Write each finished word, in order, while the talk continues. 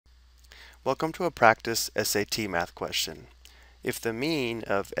Welcome to a practice SAT math question. If the mean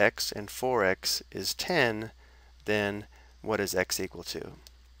of x and 4x is 10, then what is x equal to?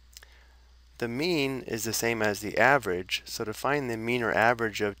 The mean is the same as the average, so to find the mean or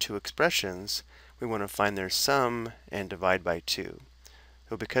average of two expressions, we want to find their sum and divide by 2.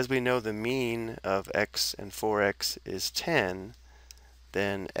 So because we know the mean of x and 4x is 10,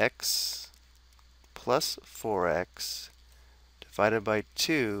 then x plus 4x divided by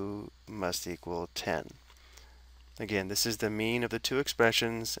 2 must equal 10. Again, this is the mean of the two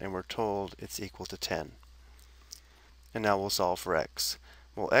expressions, and we're told it's equal to 10. And now we'll solve for x.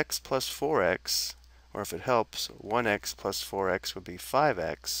 Well, x plus 4x, or if it helps, 1x plus 4x would be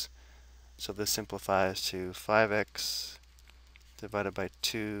 5x. So this simplifies to 5x divided by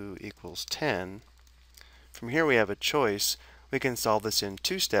 2 equals 10. From here we have a choice. We can solve this in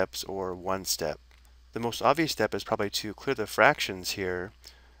 2 steps or 1 step. The most obvious step is probably to clear the fractions here,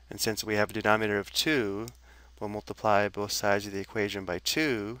 and since we have a denominator of 2, we'll multiply both sides of the equation by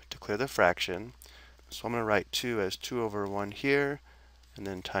 2 to clear the fraction. So I'm going to write 2 as 2 over 1 here, and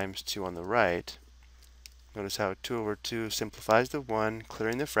then times 2 on the right. Notice how 2 over 2 simplifies to 1,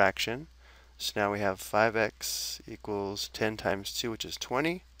 clearing the fraction. So now we have 5x equals 10 times 2, which is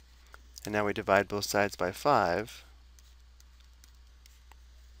 20. And now we divide both sides by 5.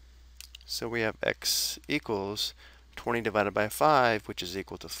 So we have x equals 20 divided by 5, which is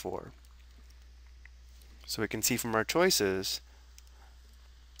equal to 4. So we can see from our choices,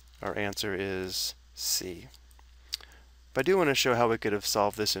 our answer is C. But I do want to show how we could have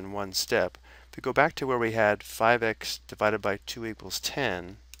solved this in 1 step. If we go back to where we had 5x divided by 2 equals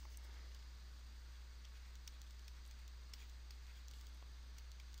 10,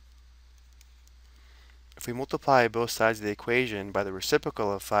 if we multiply both sides of the equation by the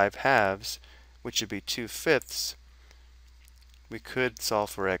reciprocal of 5/2, which should be 2/5, we could solve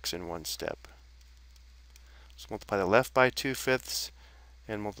for x in 1 step. So multiply the left by 2/5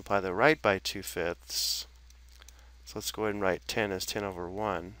 and multiply the right by 2/5. So let's go ahead and write 10 as 10 over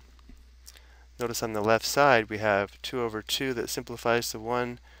 1. Notice on the left side we have 2 over 2 that simplifies to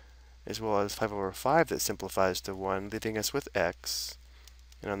 1, as well as 5 over 5 that simplifies to 1, leaving us with x.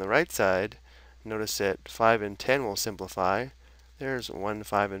 And on the right side, notice that 5 and 10 will simplify. There's 1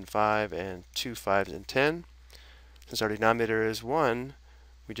 5 and 5 and 2 5s and 10. Since our denominator is 1,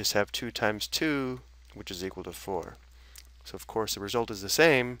 we just have 2 times 2, which is equal to 4. So of course the result is the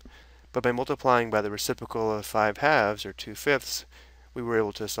same, but by multiplying by the reciprocal of 5/2 or 2/5, we were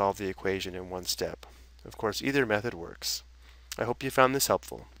able to solve the equation in 1 step. Of course, either method works. I hope you found this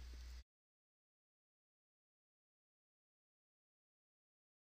helpful.